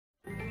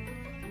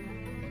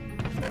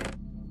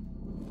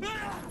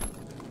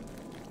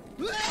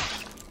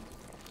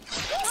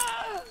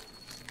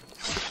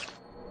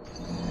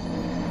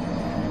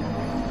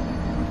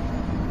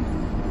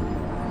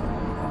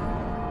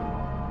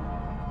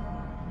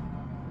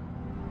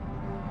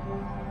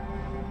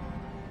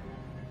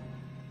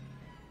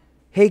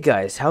Hey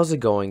guys, how's it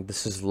going?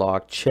 This is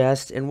Locked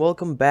Chest and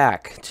welcome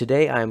back.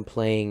 Today I'm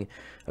playing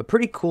a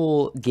pretty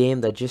cool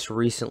game that just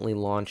recently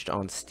launched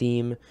on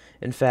Steam.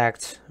 In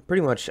fact,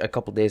 pretty much a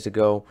couple days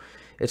ago.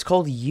 It's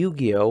called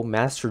Yu-Gi-Oh!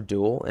 Master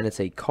Duel and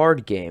it's a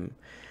card game.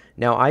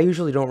 Now, I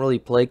usually don't really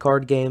play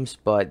card games,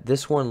 but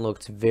this one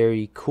looked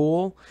very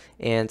cool,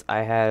 and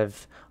I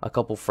have a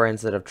couple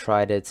friends that have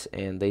tried it,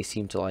 and they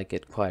seem to like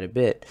it quite a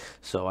bit.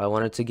 So I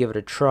wanted to give it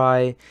a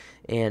try,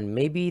 and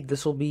maybe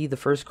this will be the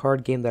first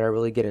card game that I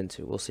really get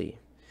into. We'll see.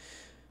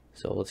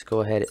 So let's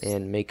go ahead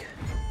and make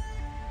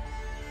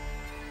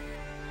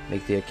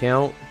the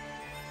account.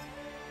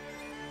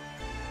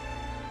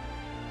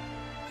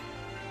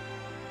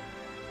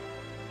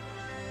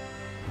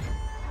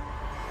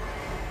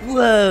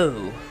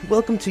 Whoa!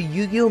 Welcome to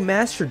Yu-Gi-Oh!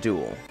 Master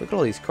Duel. Look at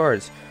all these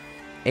cards.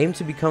 Aim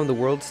to become the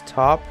world's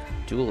top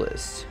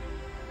duelist.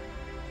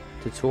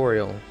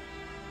 Tutorial.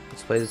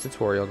 Let's play the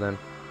tutorial then.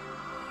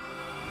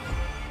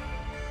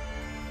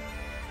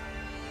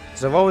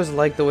 Because I've always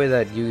liked the way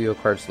that Yu-Gi-Oh!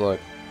 Cards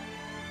look.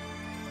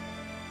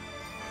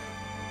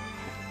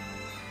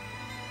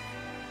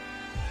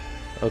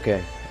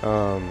 Okay,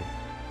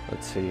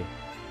 let's see.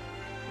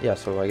 Yeah,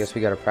 so I guess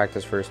we gotta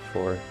practice first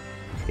before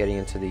getting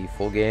into the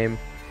full game.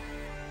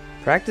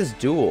 Practice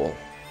Duel.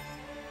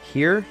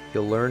 Here,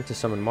 you'll learn to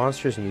summon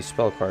monsters and use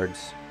spell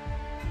cards.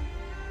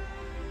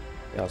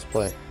 Yeah, let's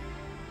play.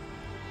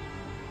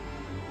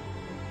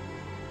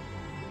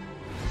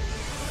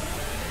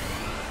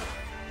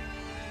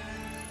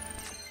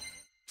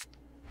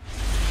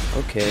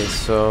 Okay,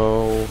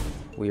 so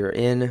we are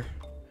in.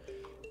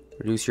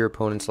 Reduce your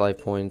opponent's life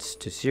points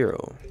to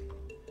 0.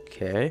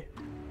 Okay.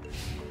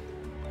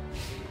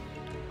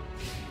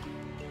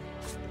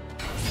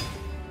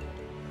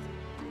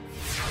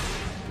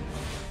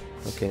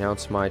 Okay, now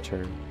it's my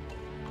turn.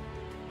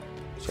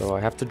 So I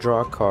have to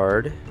draw a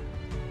card.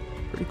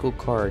 Pretty cool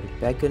card.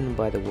 Beckoned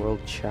by the World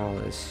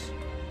Chalice.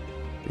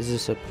 Is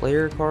this a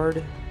player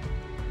card?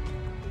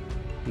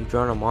 You've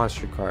drawn a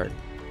monster card.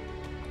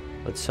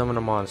 Let's summon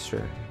a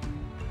monster.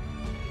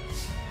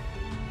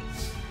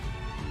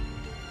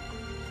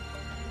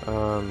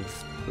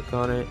 Click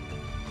on it.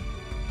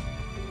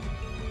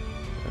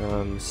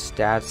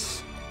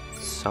 Stats.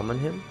 Summon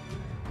him.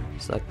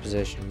 Select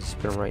position.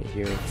 Spin right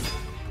here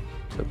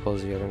to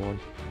oppose the other one.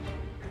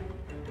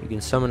 You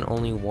can summon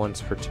only once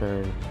per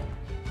turn.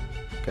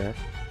 Okay.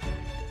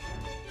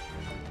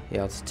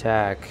 Yeah, let's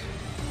attack.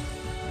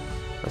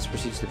 Let's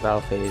proceed to the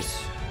battle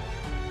phase.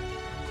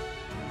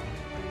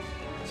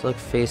 Select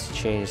phase to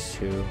change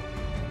to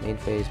main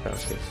phase, battle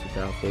phase to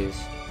battle phase.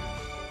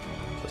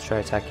 Let's try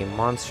attacking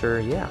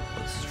monster. Yeah,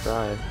 let's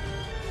try.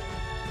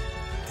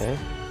 Okay,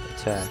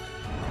 attack.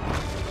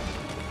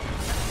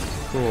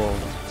 Cool.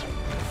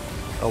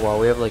 Oh wow,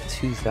 we have like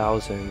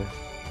 2,000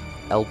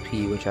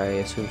 LP, which I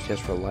assume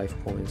stands for life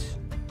points.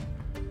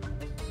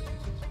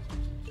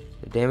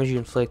 The damage you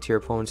inflict to your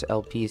opponent's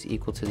LP is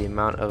equal to the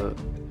amount of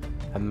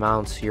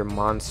amounts your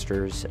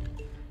monster's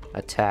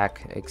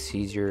attack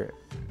exceeds your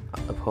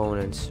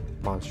opponent's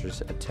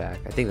monster's attack.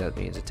 I think that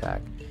means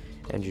attack.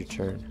 End your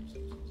turn.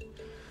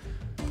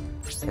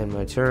 End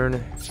my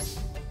turn.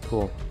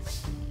 Cool.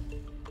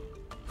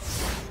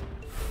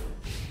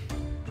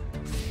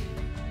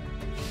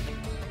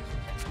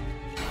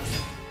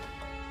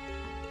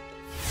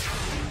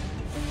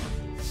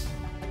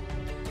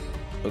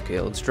 Okay,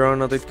 let's draw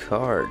another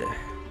card.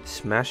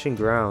 Smashing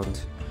Ground.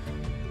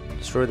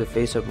 Destroy the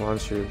face-up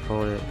monster your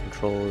opponent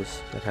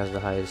controls that has the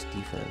highest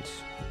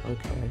defense.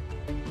 Okay.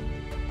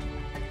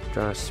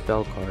 Draw a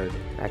spell card.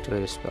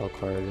 Activate a spell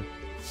card.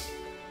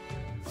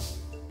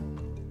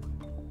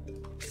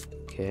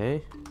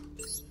 Okay.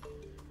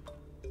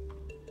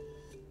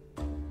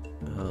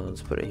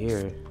 Let's put it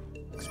here.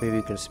 Because maybe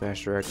you can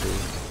smash directly.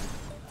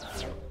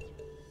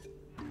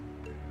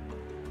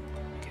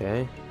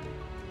 Okay.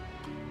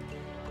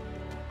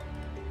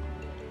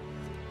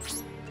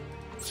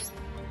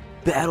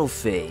 Battle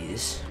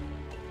phase.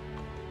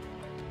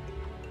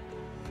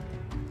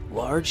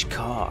 Large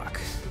cock.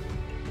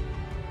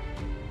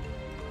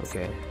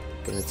 Okay,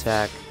 gonna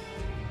attack.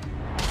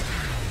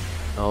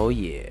 Oh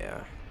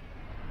yeah.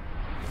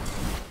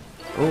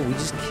 Oh, we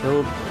just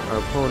killed our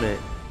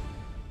opponent.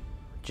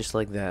 Just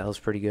like that. That was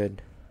pretty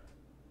good.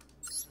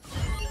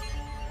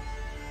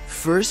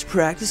 First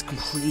practice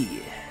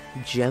complete.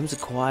 Gems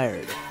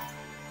acquired.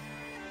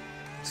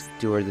 Let's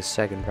do the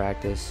second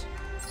practice.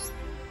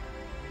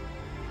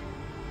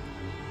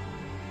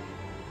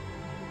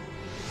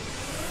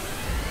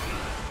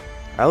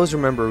 I always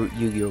remember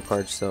Yu-Gi-Oh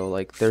cards though,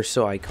 like they're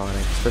so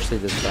iconic, especially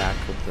this back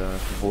with the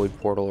Void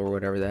Portal or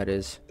whatever that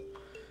is.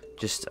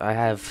 Just, I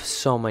have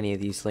so many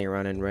of these laying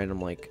around in random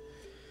like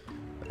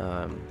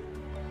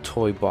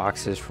toy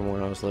boxes from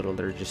when I was little.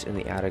 They're just in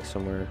the attic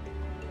somewhere.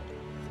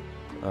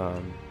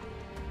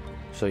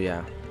 So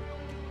yeah,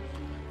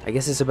 I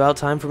guess it's about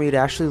time for me to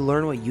actually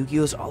learn what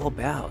Yu-Gi-Oh is all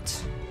about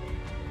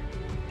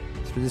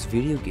through this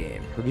video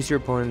game. Reduce your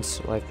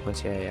opponent's life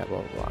points. Yeah,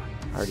 blah blah blah.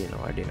 I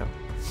already know.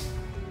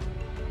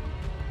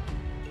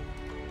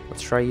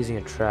 Let's try using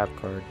a trap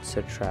card.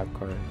 Set trap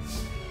card.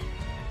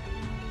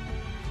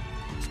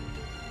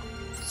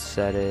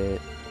 set it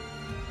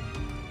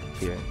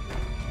here.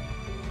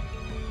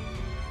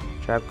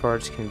 Trap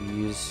cards can be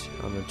used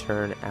on the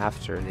turn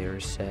after they are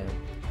set.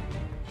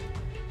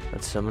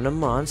 Let's summon a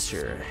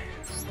monster.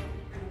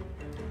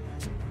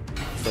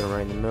 Put it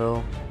right in the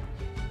middle.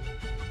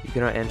 You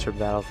cannot enter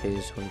battle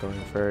phase when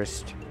going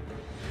first.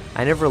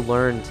 I never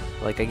learned,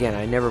 like again,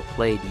 I never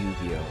played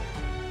Yu-Gi-Oh!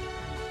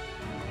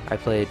 I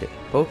played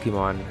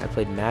Pokemon, I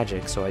played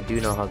Magic, so I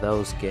do know how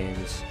those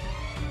games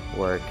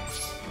work.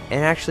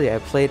 And actually, I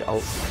played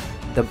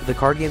the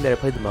card game that I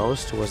played the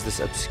most was this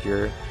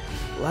obscure.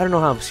 Well, I don't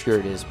know how obscure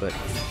it is, but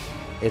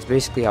it's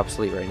basically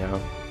obsolete right now.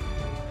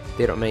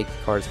 They don't make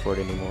cards for it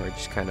anymore. It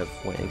just kind of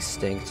went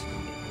extinct.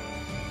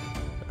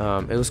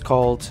 It was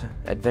called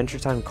Adventure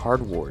Time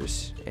Card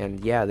Wars,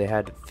 and yeah, they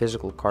had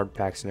physical card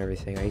packs and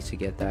everything. I used to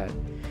get that,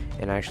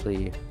 and I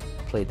actually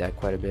played that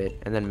quite a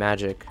bit. And then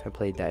Magic, I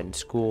played that in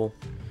school.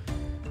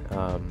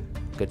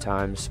 Good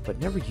times, but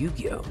never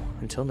Yu-Gi-Oh!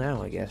 Until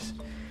now, I guess.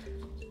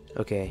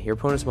 Okay, your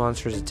opponent's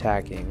monster is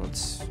attacking.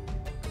 Let's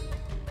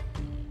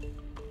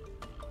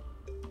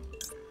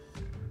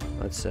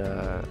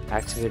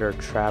activate our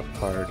trap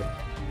card.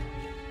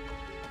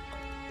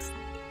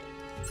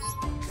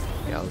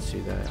 Yeah, let's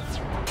do that.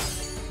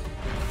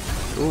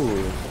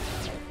 Ooh.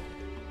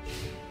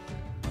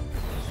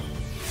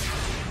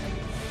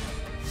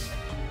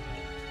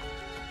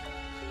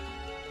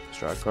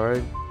 Draw a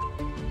card.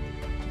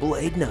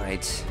 Blade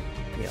Knight.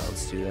 Yeah,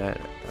 let's do that.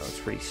 That was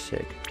pretty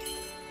sick.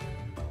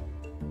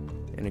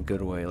 In a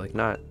good way. Like,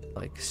 not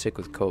like sick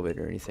with COVID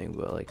or anything,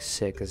 but like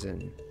sick as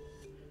in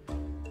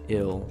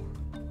ill.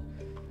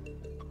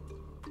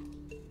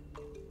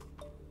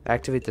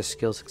 Activate the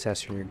skill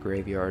successor in your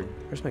graveyard.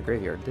 Where's my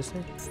graveyard? This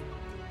thing?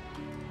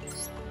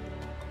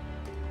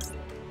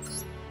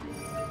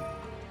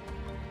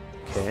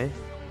 Okay.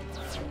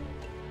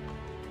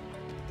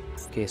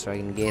 Okay, so I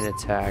can gain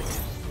attack.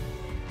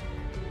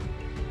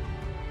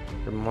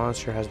 Your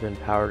monster has been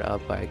powered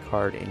up by a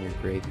card in your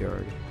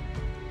graveyard.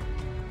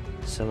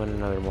 Summon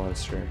another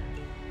monster.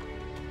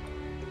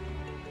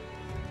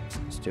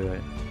 Let's do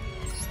it.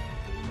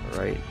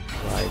 Alright,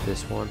 ride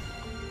this one.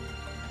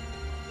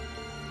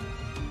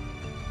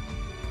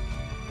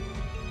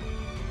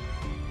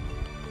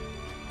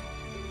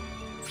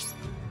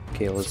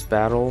 Okay, let's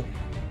battle.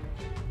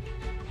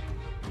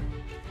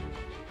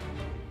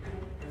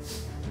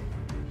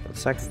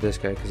 Let's attack this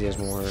guy because he has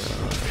more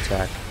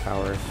attack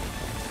power.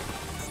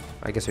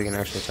 I guess we can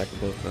actually attack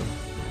both of them.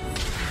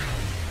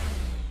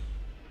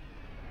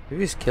 Did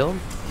we just kill him?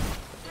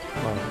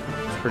 Oh,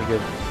 that's pretty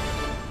good.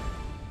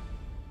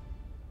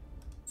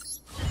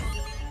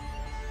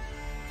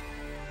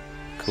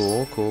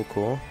 Cool, cool,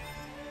 cool.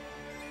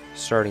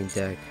 Starting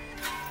deck.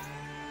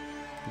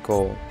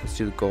 Goal. Let's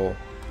do the goal.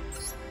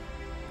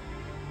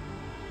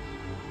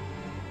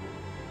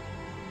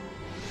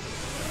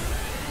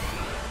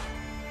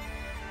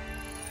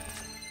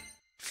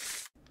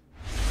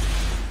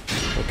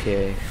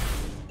 Okay.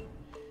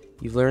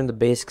 You've learned the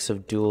basics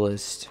of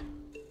Duelist.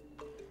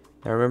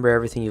 Now remember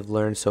everything you've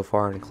learned so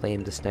far and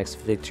claim this next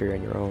victory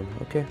on your own.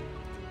 Okay.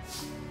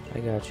 I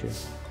got you.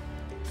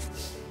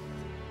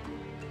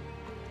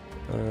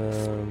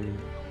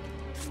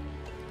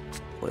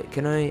 Wait,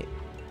 can I...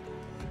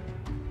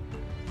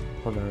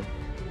 Hold on.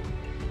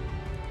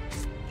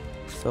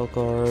 Spell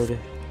card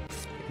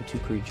and 2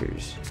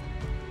 creatures.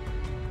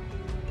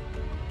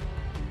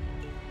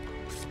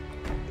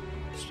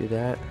 Let's do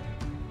that.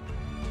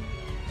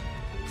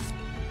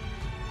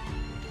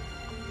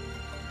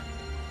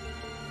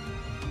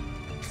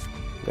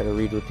 Gotta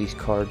read what these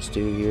cards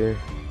do here.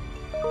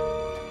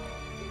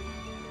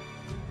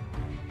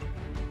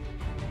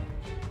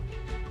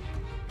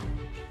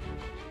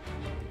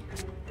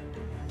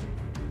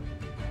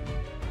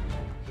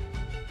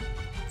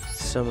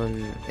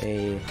 Summon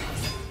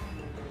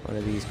one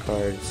of these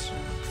cards,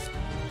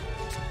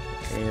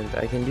 and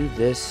I can do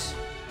this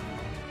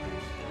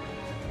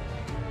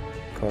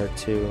card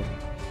too.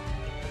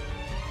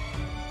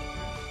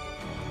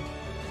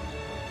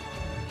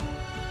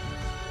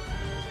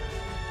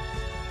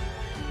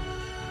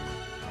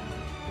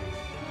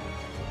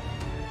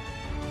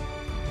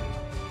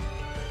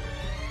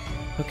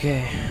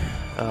 Okay,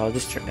 I'll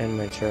just end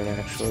my turn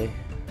actually.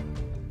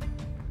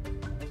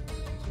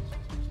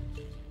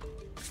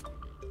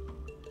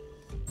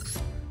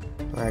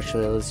 Or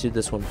actually, let's do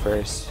this one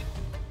first.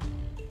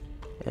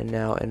 And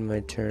now end my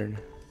turn.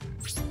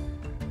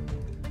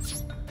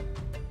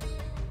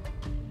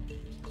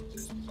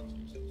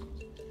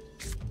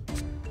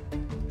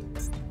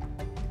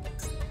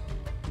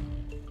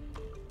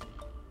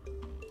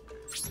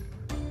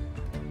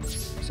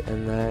 Let's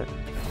end that.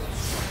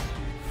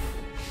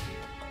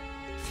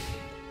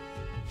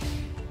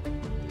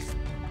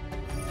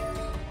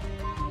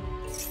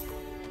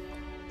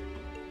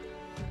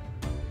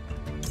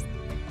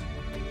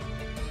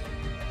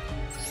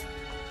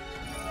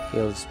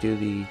 Okay, let's do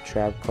the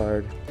trap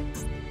card.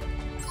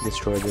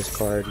 Destroy this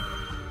card.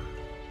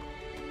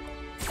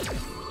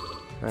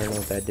 I don't know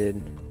what that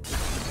did. I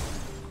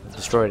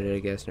destroyed it, I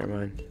guess. Never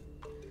mind.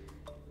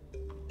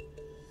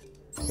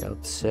 Yeah,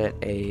 let's set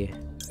a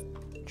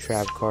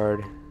trap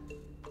card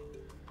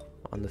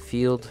on the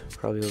field,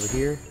 probably over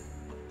here.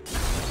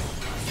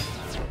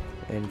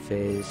 End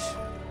phase.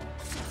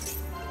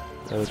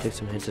 That would take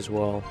some hints as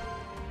well.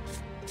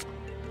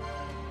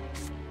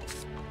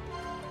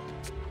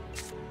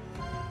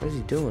 What is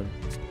he doing?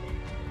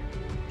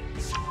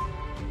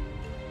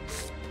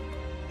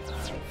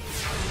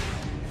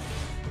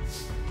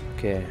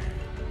 Okay,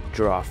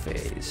 draw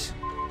phase.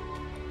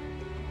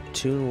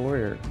 Toon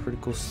Warrior, pretty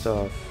cool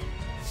stuff.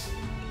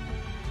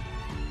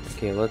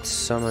 Okay, let's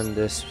summon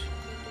this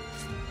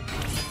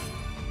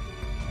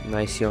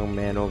nice young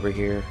man over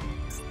here.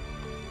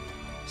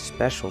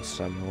 Special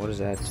summon, what does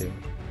that do?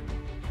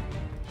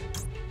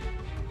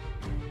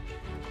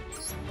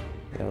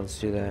 Yeah, let's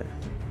do that.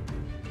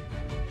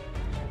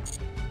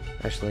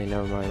 Actually,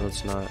 never mind,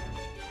 let's not.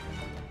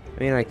 I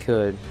mean, I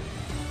could,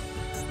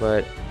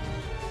 but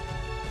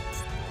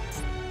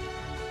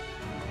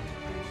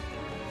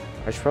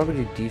I should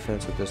probably do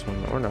defense with this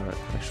one, or not.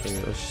 Actually,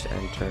 let's just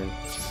end turn.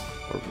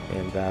 Or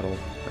end battle,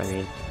 I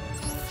mean.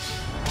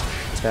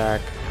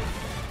 Attack.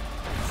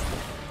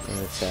 And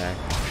attack.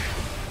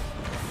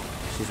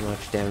 Do as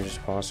much damage as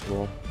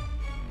possible.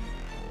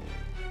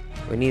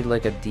 We need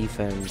like a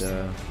defend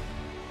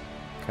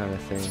kind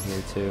of thing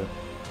here too.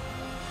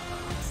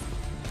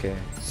 Okay,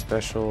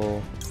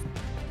 special.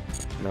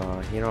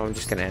 No, you know, I'm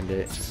just gonna end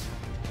it.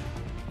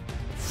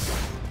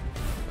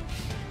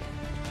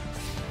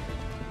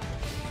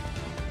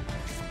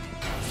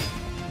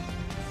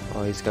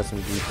 Oh, he's got some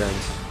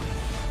defense.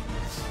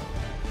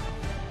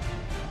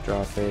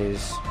 Draw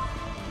phase.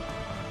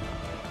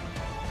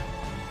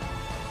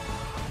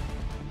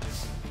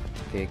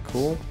 Okay,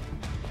 cool.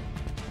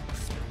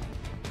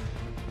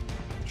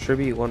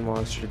 Tribute one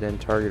monster, then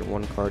target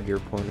one card your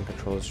opponent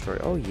controls destroy.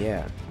 Oh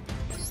yeah.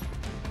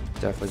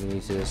 Definitely gonna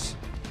use this.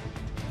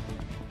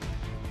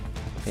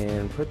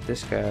 And put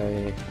this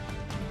guy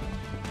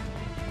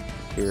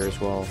here as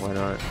well, why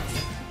not?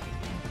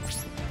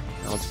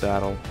 Now let's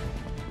battle.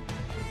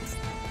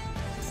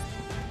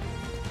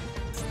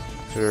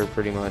 So we're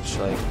pretty much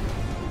like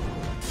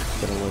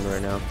gonna win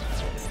right now.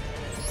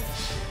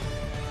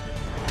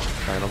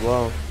 Final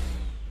blow.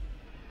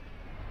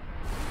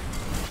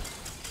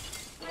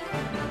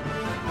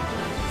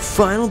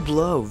 Final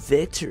blow,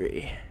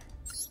 victory.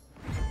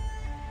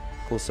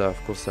 Cool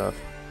stuff, cool stuff.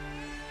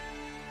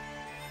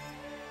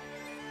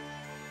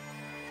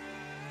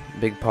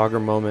 Big Pogger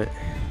moment.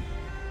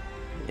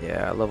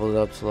 Yeah, I leveled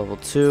up to level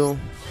 2.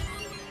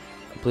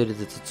 Completed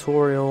the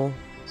tutorial.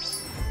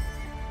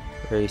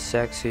 Very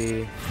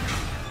sexy.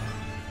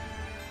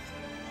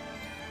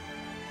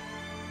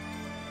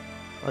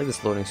 I like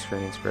this loading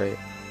screen, it's great.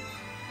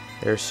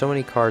 There are so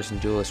many cards and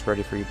duelists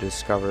ready for you to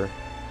discover.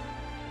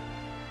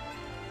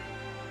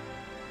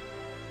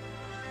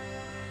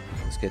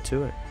 Let's get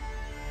to it.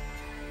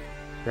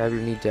 Grab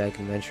your new deck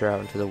and venture out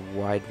into the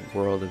wide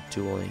world of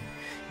dueling.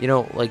 You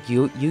know, like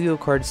Yu-Gi-Oh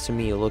cards to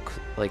me look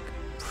like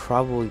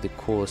probably the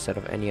coolest out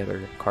of any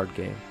other card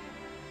game.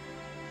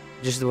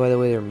 Just the way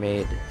they're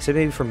made. Except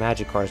maybe for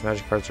Magic cards.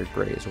 Magic cards are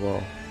great as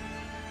well.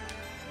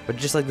 But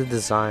just like the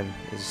design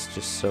is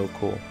just so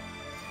cool.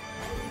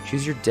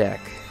 Choose your deck.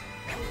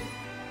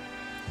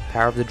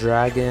 Power of the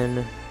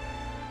Dragon,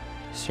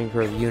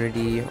 Synchro of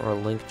Unity, or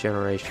Link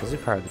Generation. Let's do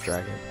Power of the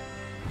Dragon.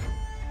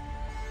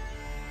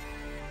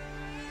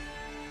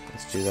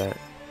 Let's do that.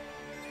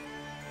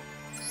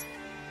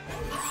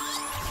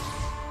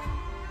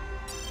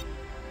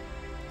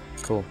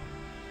 Cool.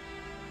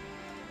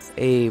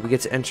 Hey, we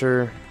get to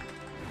enter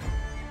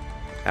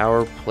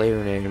our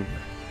player name.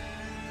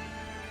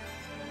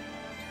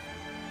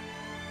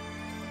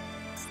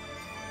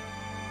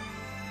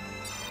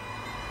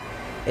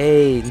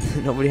 Hey,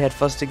 nobody had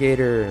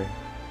Fustigator.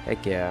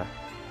 Heck yeah.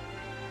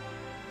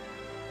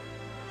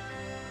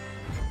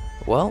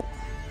 Well,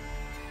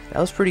 that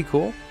was pretty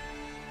cool.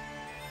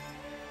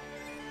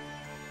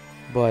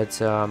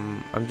 But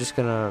I'm just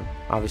gonna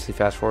obviously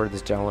fast forward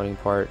this downloading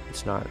part.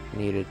 It's not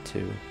needed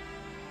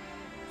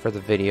for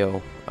the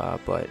video,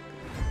 but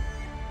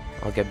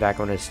I'll get back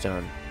when it's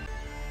done.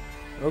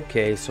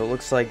 Okay, so it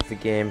looks like the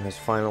game has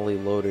finally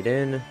loaded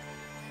in.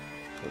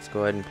 Let's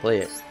go ahead and play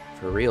it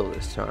for real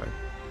this time.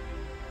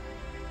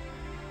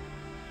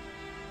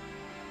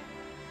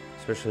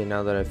 Especially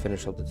now that I've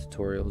finished all the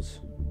tutorials.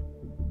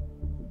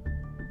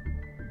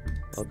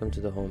 Welcome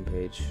to the home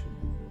page.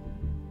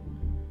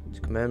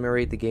 To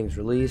commemorate the game's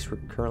release, we're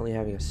currently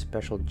having a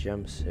special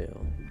gem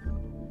sale.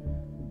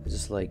 Is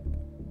this like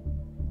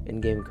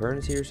in-game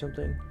currency or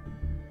something?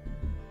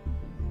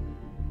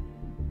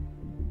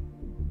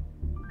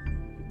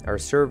 Our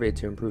survey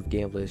to improve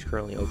gameplay is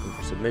currently open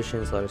for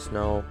submissions. Let us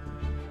know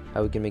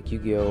how we can make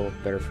Yu-Gi-Oh!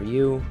 Better for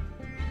you.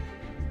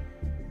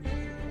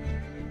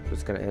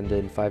 It's gonna end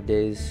in 5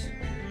 days.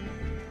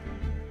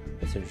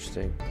 That's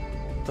interesting.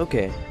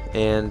 Okay,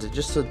 and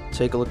just to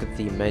take a look at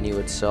the menu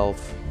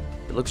itself,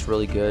 it looks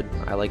really good.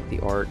 I like the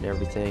art and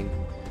everything.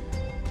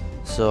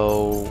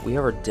 So we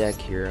have our deck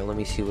here. Let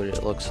me see what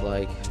it looks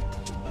like.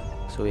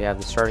 So we have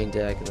the starting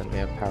deck, and then we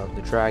have Power of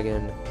the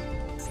Dragon.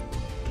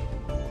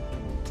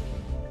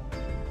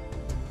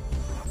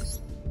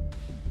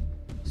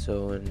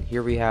 So, and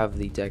here we have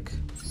the deck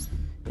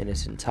in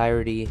its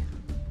entirety.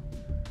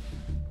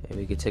 And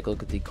we could take a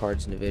look at the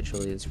cards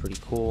individually. It's pretty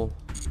cool.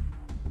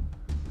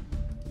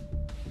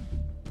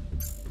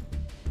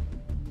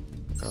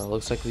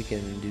 Looks like we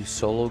can do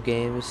solo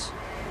games.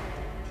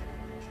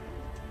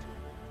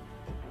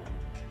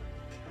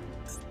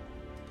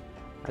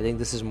 I think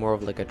this is more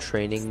of like a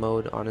training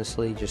mode,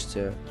 honestly, just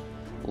to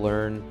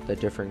learn the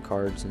different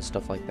cards and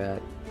stuff like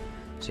that.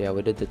 So yeah,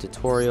 we did the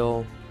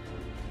tutorial.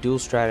 Duel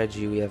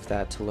strategy, we have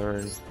that to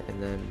learn,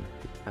 and then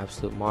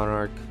Absolute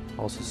Monarch,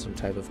 also some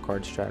type of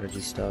card strategy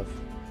stuff.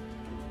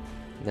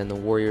 And then the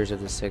Warriors of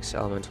the Six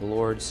Elemental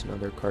Lords,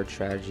 another card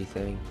strategy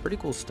thing. Pretty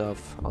cool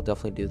stuff. I'll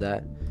definitely do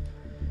that.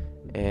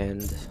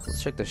 And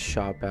let's check the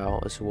shop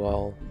out as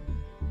well.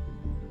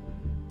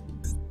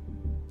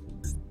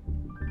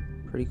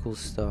 Pretty cool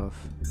stuff.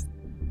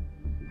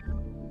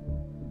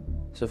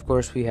 So of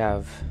course we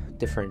have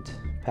different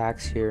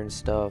packs here and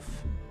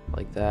stuff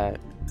like that.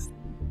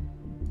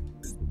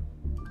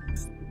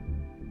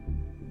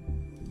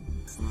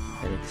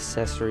 And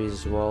accessories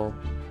as well.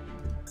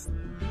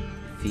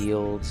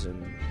 Fields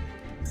and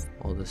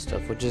all this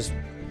stuff, which is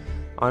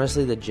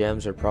honestly, the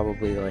gems are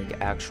probably like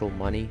actual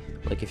money.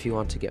 Like if you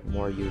want to get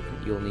more,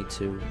 you'll need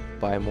to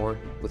buy more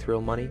with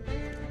real money.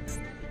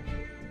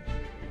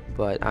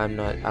 But I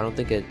don't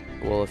think it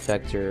will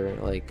affect your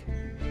like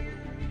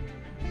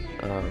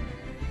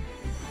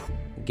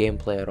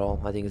gameplay at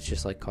all. I think it's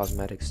just like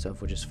cosmetic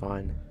stuff, which is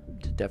fine.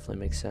 It definitely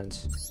makes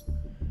sense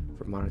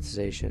for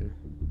monetization.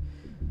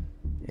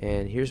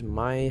 And here's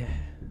my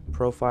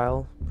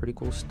profile. Pretty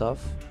cool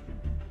stuff.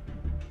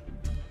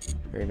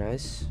 Very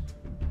nice.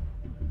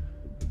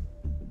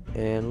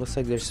 And looks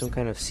like there's some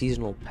kind of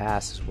seasonal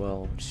pass as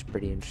well, which is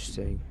pretty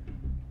interesting.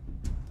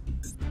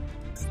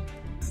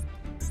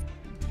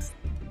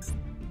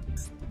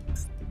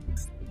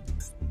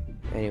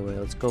 Anyway,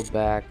 let's go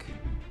back.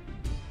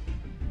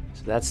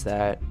 So that's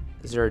that.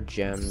 These are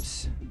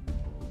gems.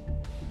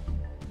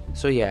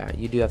 So yeah,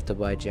 you do have to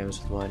buy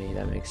gems with money.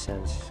 That makes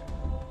sense.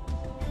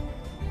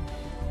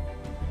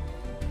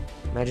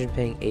 Imagine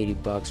paying 80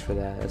 bucks for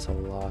that. That's a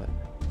lot.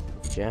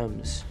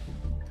 Gems.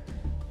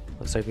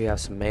 Looks like we have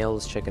some mail.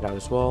 Let's check it out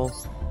as well.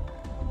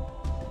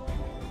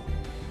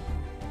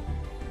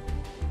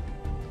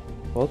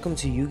 Welcome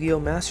to Yu-Gi-Oh!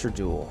 Master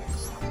Duel.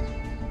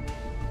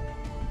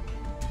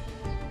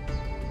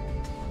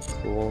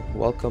 Cool.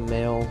 Welcome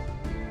mail.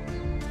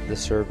 The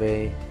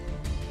survey.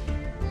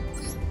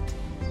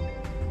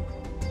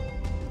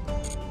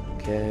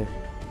 Okay.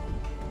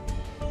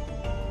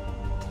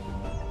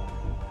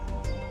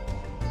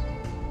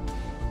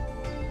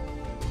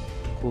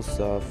 Cool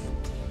stuff.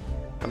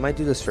 I might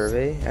do the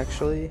survey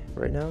actually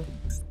right now.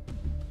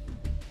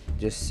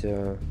 Just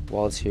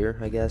while it's here,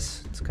 I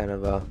guess. It's kind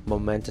of a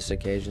momentous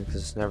occasion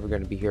because it's never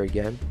going to be here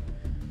again.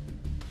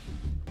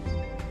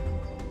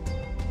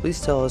 Please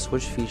tell us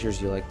which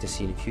features you'd like to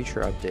see in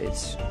future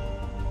updates.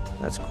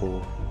 That's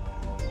cool.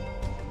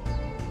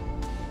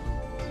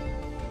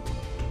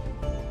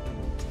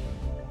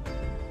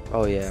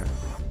 Oh yeah.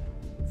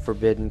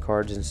 Forbidden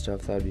cards and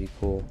stuff, that'd be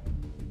cool.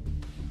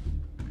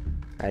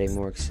 Adding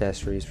more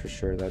accessories for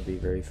sure, that'd be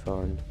very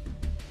fun.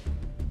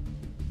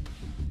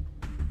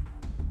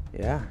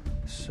 Yeah,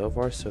 so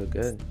far so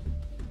good.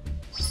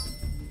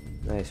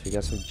 Nice, we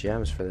got some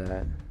gems for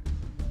that.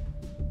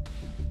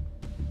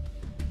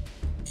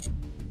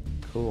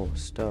 Cool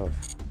stuff.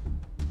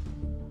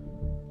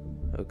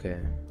 Okay.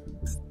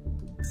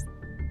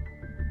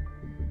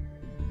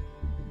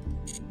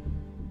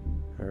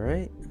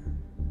 Alright.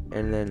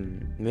 And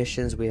then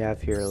missions we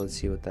have here, let's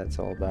see what that's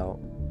all about.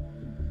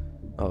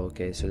 Oh,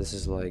 okay, so this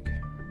is like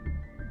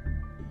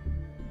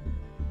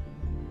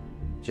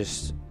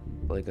just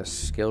like a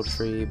skill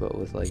tree, but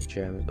with like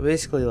gems.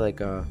 Basically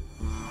like a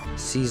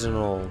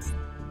seasonal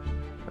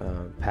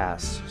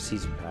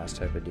season pass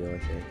type of deal, I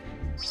think.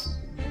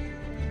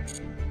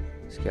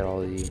 Let's get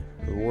all the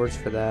rewards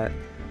for that.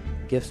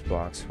 Gift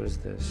box, what is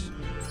this?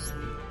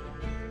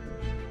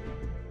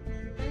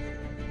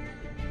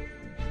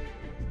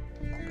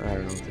 I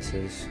don't know what this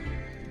is.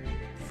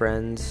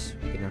 Friends,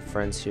 we can have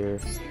friends here.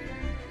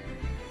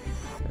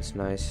 That's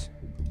nice.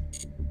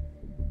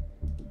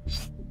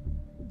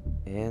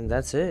 And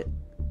that's it.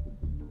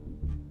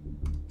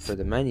 For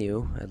the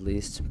menu, at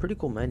least. Pretty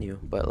cool menu.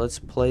 But let's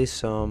play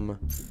some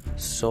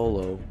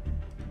solo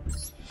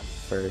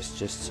first,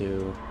 just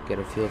to get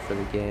a feel for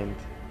the game.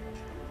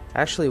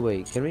 Actually,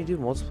 wait, can we do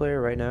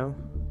multiplayer right now?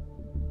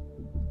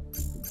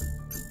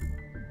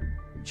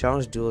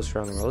 Challenge duelists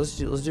around the world. Let's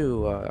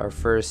do our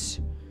first,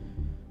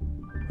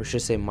 or should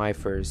I say my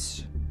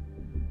first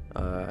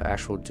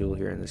actual duel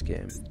here in this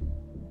game.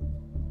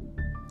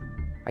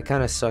 I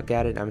kind of suck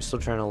at it. I'm still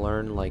trying to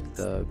learn like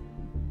the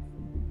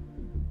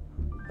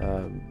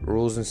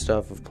rules and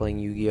stuff of playing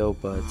Yu-Gi-Oh,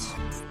 but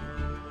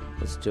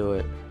let's do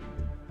it.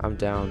 I'm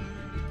down.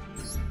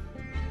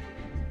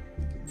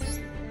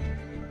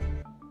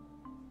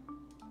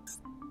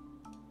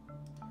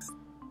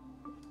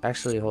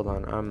 Actually, hold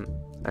on.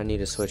 I need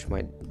to switch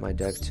my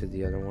deck to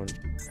the other one.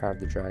 Power of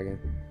the Dragon.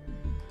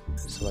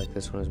 Select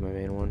this one as my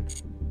main one.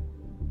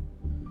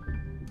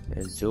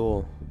 And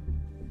Duel.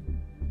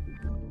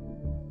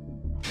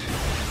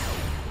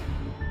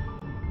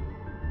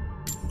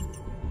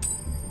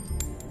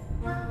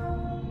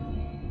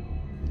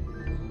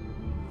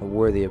 A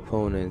worthy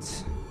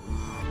opponent.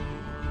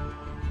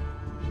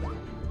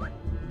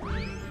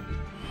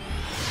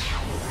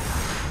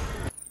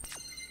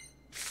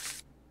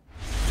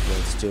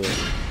 Let's do it.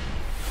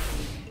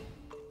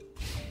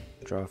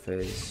 Draw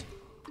phase.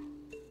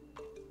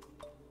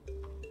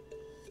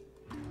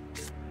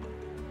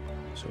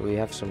 So we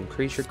have some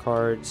creature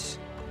cards.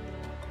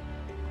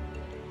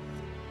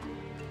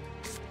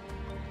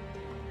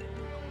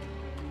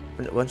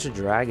 A bunch of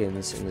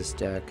dragons in this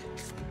deck.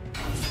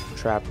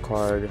 Trap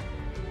card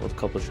with a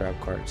couple trap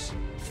cards.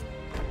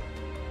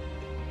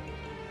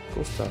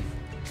 Cool stuff.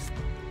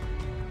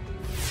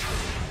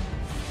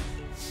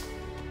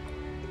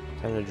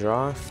 Time to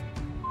draw.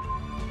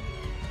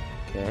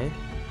 Okay.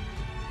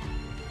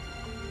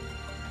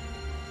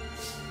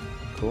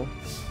 Cool.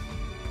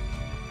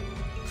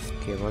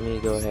 Okay, let me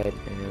go ahead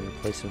and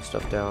place some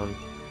stuff down.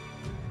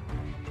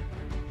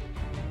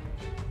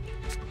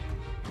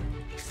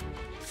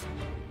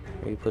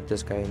 Maybe put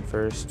this guy in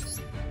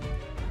first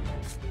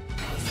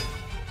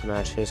to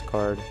match his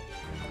card.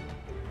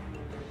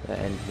 That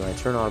ends my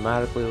turn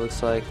automatically,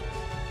 looks like.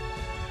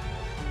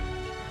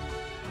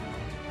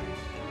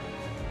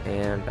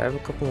 And I have a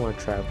couple more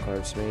trap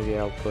cards, so maybe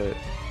I'll put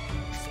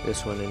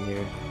this one in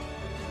here.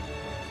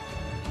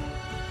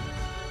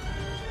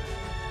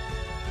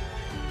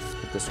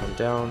 Put this one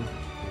down.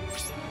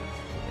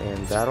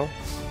 And battle.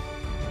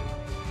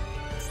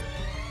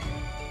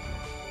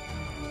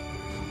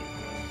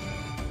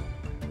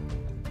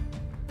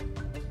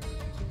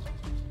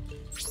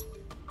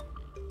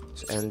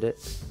 Let's end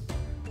it.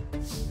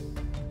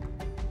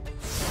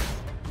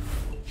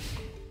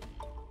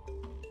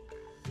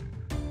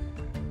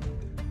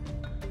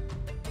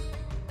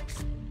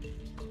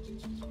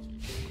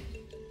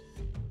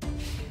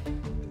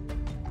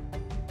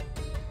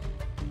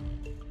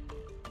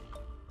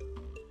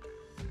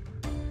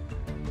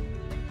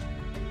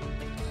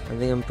 I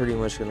think I'm pretty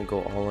much gonna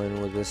go all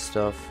in with this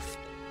stuff.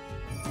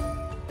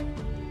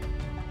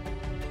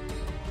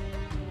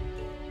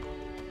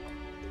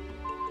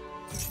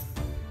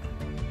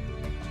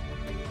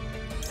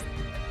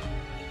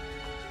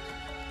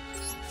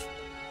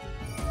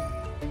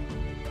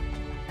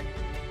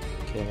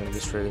 Okay, I'm gonna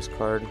destroy this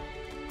card.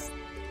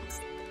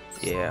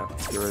 Yeah,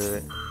 get rid of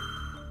it.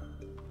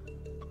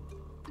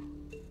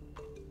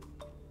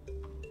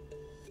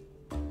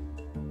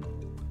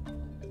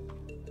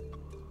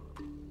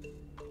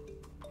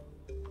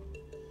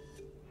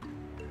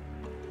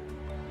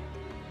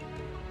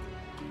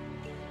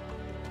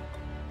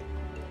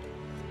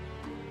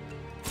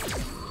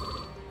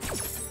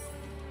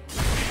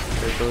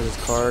 There goes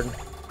his card.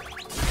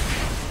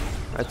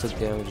 I took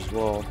damage as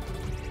well.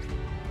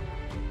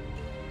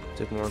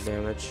 Took more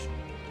damage.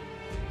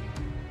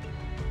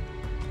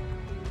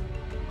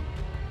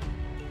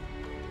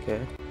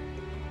 Okay.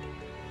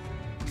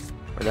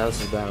 Or that was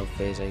his battle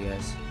phase, I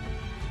guess.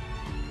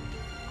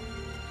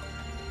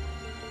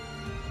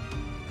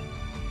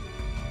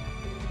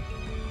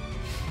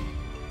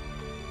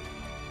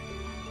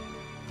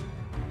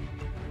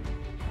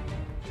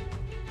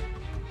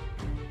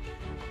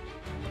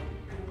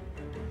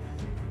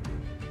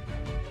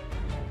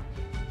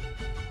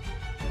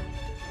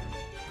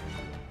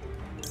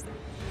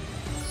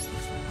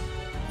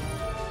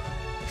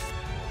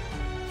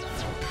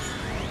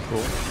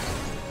 Cool.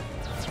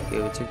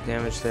 Okay, we took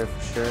damage there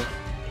for sure.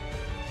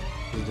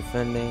 He's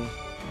defending.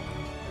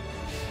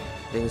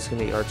 I think it's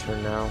gonna be our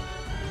turn now.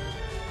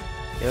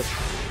 Yep.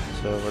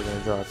 So we're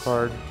gonna draw a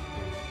card.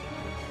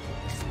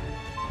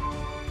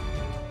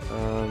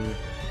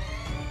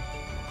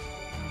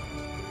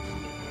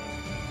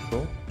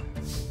 Cool.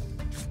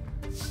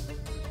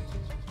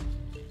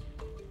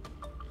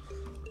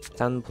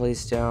 Time to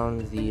place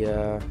down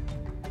the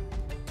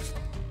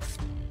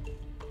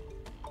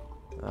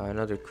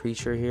another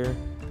creature here,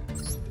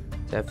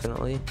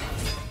 definitely,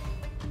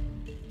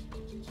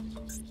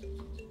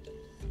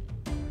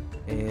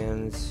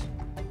 and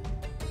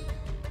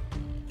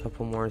a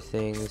couple more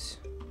things.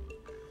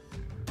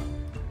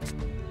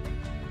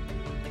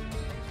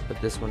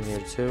 Put this one here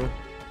too.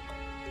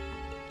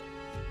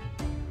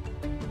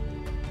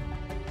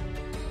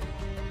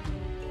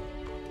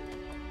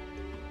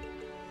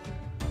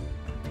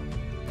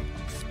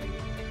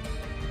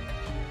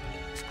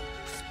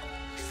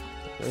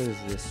 What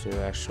does this do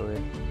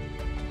actually?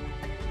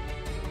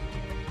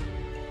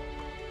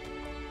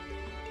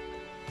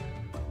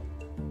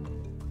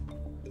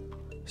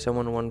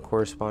 Summon one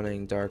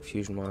corresponding dark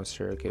fusion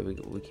monster. Okay, we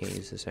can't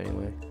use this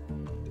anyway.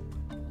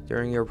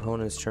 During your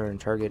opponent's turn,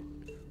 target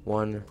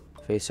one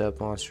face-up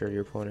monster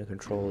your opponent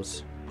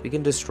controls. We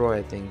can destroy,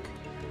 I think,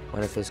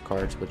 one of his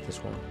cards with this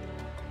one.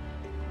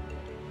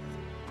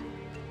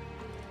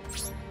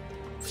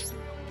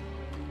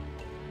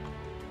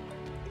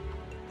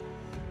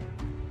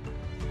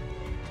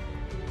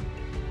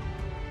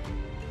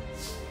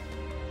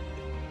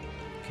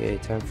 Okay,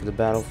 time for the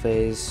battle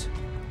phase.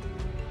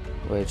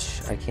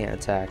 which I can't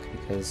attack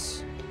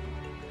because...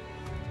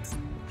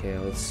 Okay,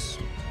 let's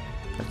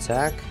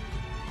attack.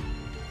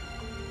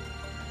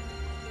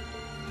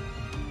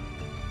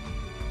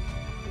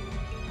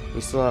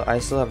 I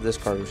still have this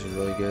card, which is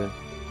really good.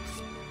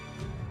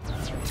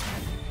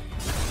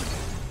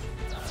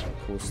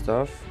 Cool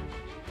stuff.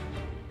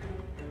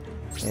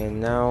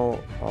 And now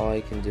all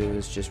I can do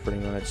is just pretty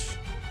much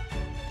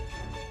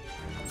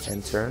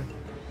end turn.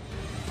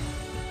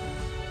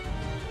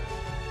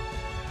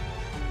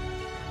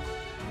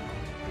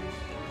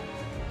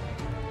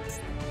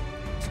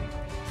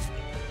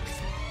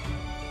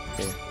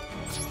 Okay.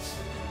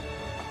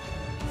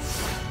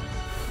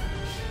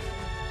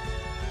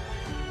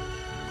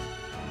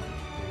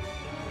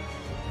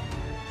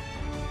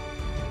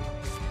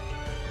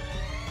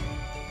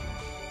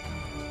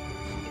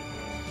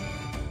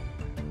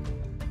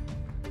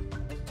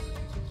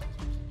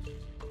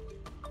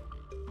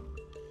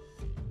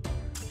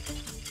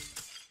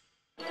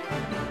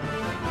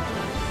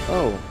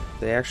 Oh,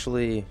 they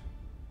actually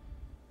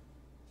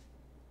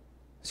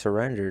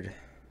surrendered.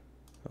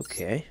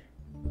 Okay.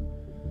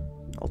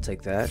 I'll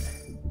take that.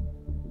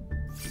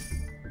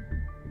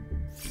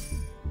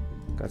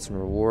 Got some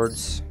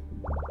rewards.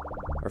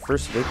 Our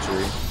first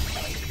victory.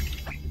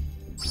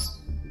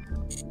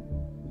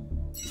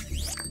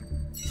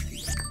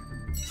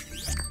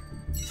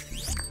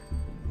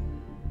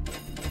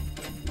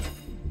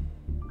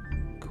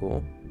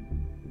 Cool.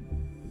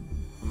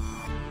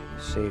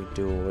 Save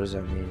duel, what does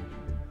that mean?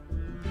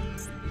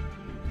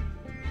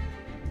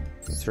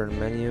 Return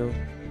menu.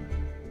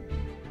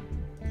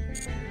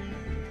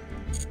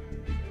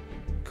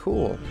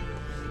 Cool.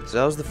 So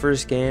that was the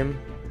first game.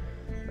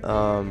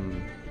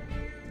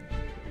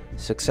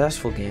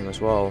 Successful game as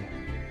well.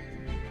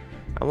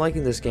 I'm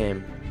liking this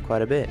game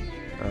quite a bit.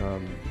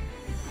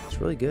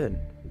 It's really good.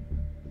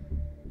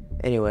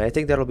 Anyway, I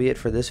think that'll be it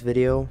for this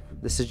video.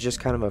 This is just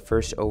kind of a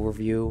first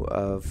overview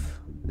of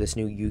this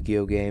new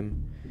Yu-Gi-Oh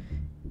game.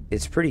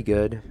 It's pretty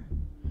good.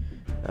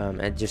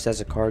 And just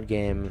as a card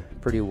game,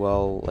 pretty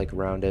well like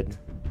rounded.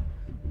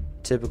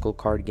 Typical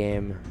card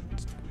game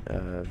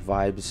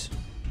vibes.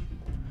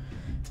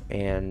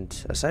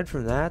 And aside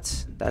from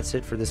that, that's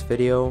it for this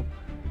video.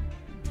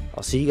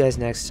 I'll see you guys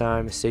next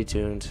time. Stay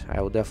tuned. I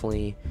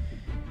definitely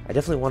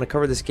want to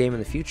cover this game in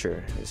the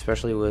future,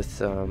 especially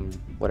with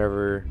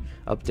whatever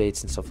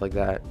updates and stuff like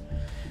that.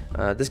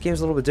 This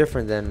game's a little bit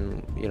different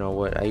than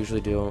what I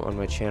usually do on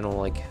my channel,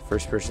 like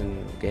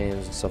first-person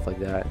games and stuff like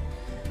that,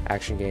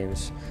 action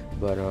games.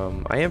 But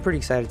I am pretty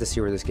excited to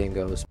see where this game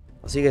goes.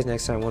 I'll see you guys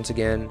next time. Once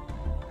again,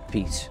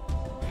 peace.